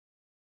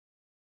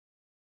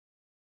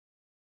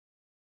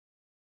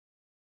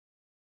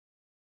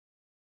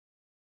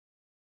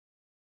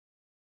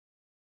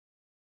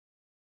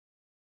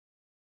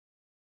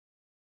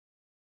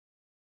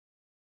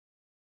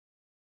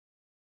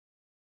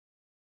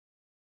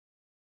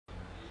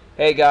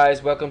Hey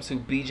guys, welcome to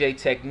BJ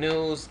Tech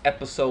News,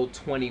 episode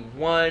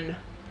 21.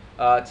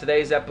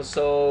 Today's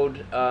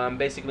episode, I'm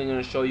basically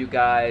going to show you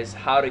guys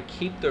how to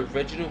keep the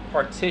original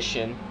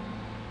partition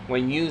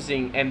when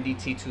using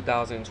MDT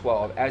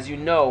 2012. As you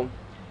know,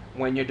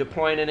 when you're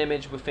deploying an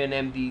image within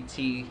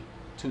MDT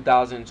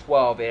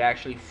 2012, it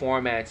actually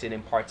formats it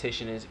and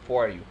partitions it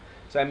for you.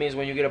 So that means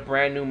when you get a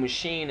brand new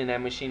machine and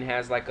that machine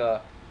has like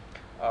a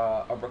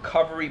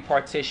recovery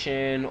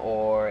partition,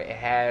 or it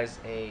has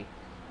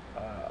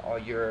or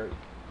you're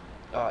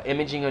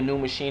imaging a new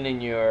machine in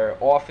your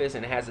office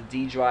and it has a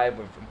D drive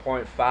with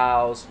important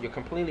files, you're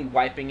completely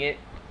wiping it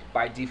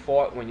by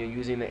default when you're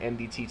using the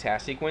MDT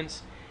task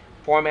sequence.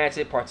 Formats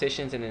it,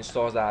 partitions, and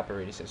installs the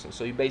operating system.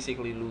 So you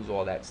basically lose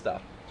all that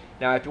stuff.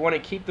 Now, if you want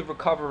to keep the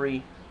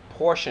recovery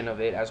portion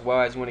of it as well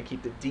as you want to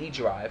keep the D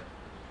drive,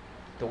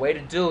 the way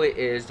to do it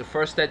is, the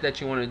first step that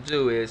you want to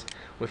do is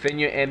within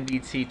your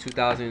MDT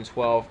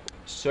 2012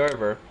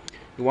 server,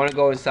 you want to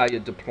go inside your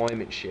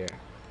deployment share.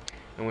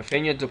 And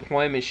within your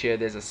deployment share,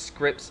 there's a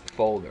scripts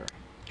folder.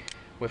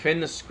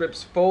 Within the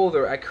scripts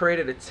folder, I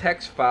created a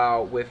text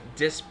file with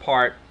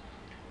dispart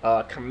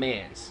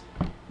commands.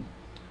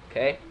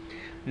 Okay.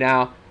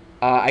 Now,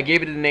 I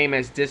gave it a name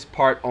as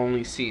dispart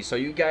only C. So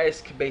you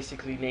guys can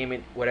basically name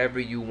it whatever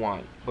you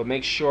want, but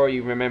make sure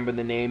you remember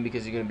the name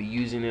because you're going to be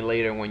using it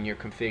later when you're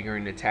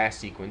configuring the task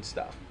sequence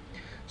stuff.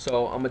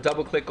 So I'm going to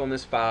double click on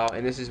this file,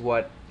 and this is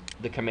what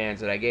the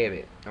commands that I gave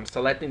it. I'm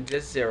selecting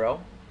disk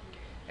 0.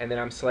 And then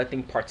I'm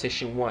selecting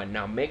partition 1.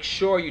 Now make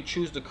sure you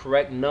choose the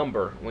correct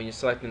number when you're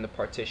selecting the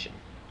partition.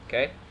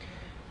 Okay.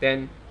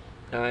 Then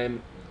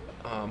I'm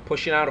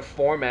pushing out a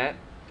format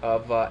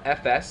of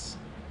FS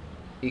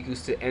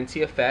equals to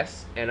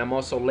NTFS, and I'm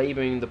also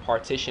labeling the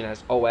partition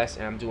as OS,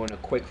 and I'm doing a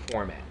quick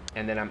format,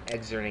 and then I'm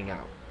exiting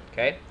out.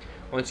 Okay.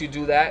 Once you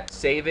do that,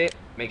 save it.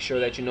 Make sure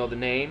that you know the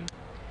name,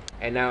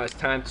 and now it's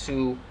time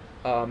to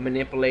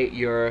manipulate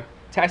your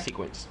task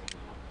sequence.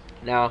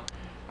 Now,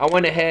 I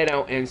went ahead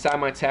and inside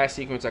my task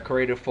sequence, I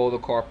created a folder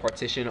called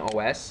Partition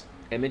OS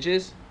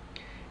Images,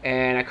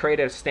 and I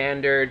created a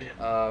standard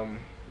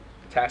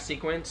task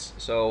sequence.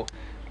 So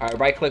I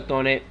right-clicked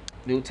on it,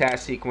 new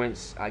task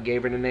sequence. I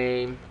gave it a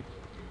name,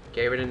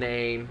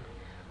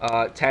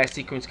 task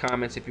sequence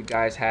comments if you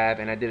guys have,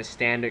 and I did a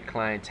standard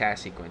client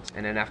task sequence,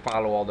 and then I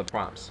follow all the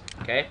prompts.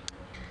 Okay.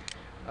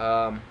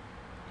 Then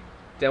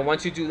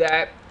once you do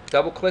that,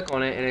 double click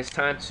on it, and it's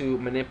time to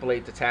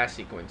manipulate the task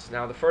sequence.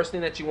 Now the first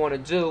thing that you want to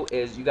do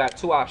is, you got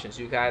two options.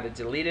 You can either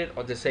delete it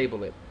or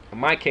disable it. In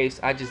my case,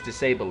 I just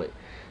disable it.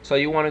 So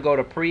you want to go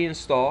to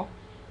pre-install,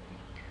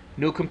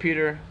 new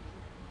computer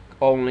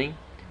only,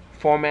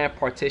 format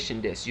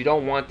partition disk. You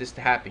don't want this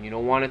to happen. You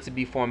don't want it to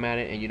be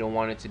formatted, and you don't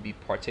want it to be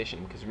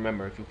partitioned, because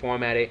remember, if you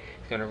format it,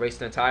 it's going to erase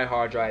the entire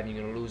hard drive and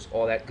you're going to lose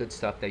all that good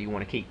stuff that you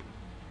want to keep.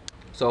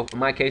 So in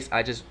my case,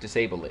 I just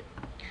disable it.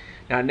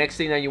 Now, next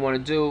thing that you want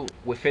to do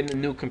within the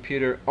new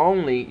computer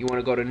only, you want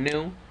to go to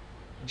New,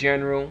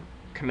 General,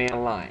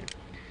 Command Line.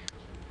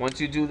 Once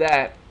you do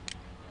that,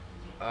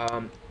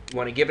 you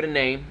want to give it a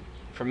name.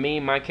 For me,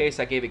 in my case,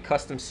 I gave it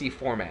Custom C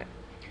Format.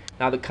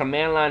 Now, the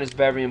command line is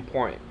very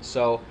important.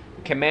 So,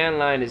 the command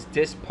line is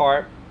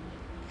dispart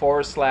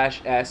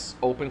 /s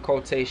open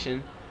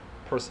quotation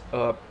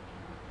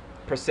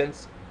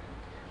percent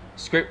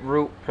script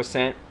root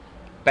percent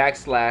 /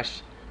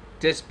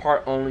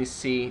 dispart only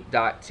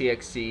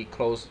c.txt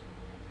close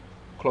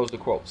the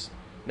quotes.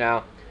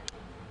 Now,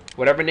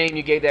 whatever name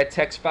you gave that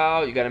text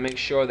file, you got to make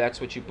sure that's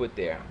what you put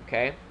there.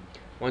 Okay.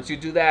 Once you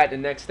do that, the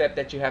next step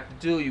that you have to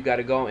do, you got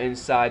to go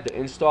inside the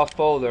install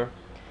folder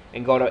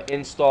and go to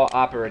install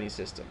operating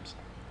systems.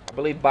 I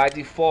believe by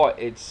default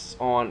it's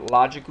on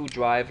logical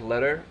drive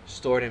letter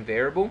stored in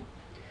variable,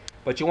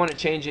 but you want to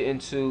change it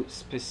into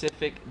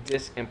specific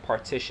disk and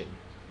partition.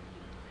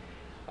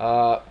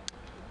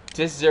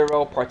 Disk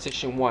 0,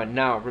 partition 1.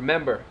 Now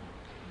remember,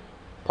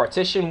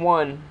 partition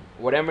 1,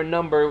 whatever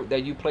number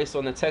that you place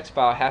on the text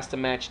file has to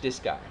match this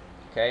guy.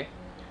 Okay?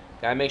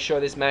 Gotta make sure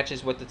this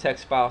matches what the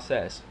text file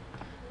says.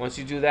 Once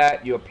you do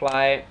that, you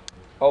apply it,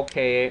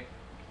 okay it,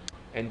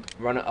 and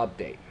run an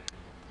update.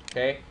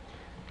 Okay?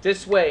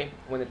 This way,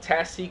 when the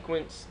task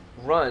sequence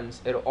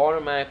runs, it'll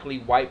automatically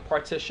wipe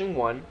partition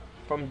 1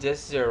 from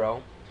disk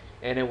 0,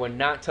 and it will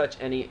not touch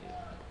any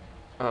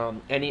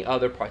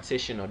other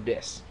partition or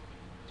disk.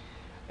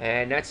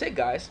 And that's it,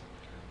 guys.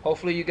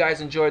 Hopefully you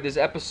guys enjoyed this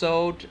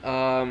episode.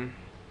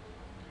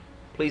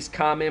 Please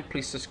comment,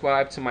 please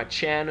subscribe to my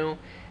channel,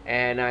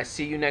 and I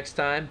see you next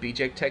time.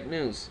 BJ Tech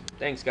News.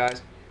 Thanks,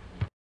 guys.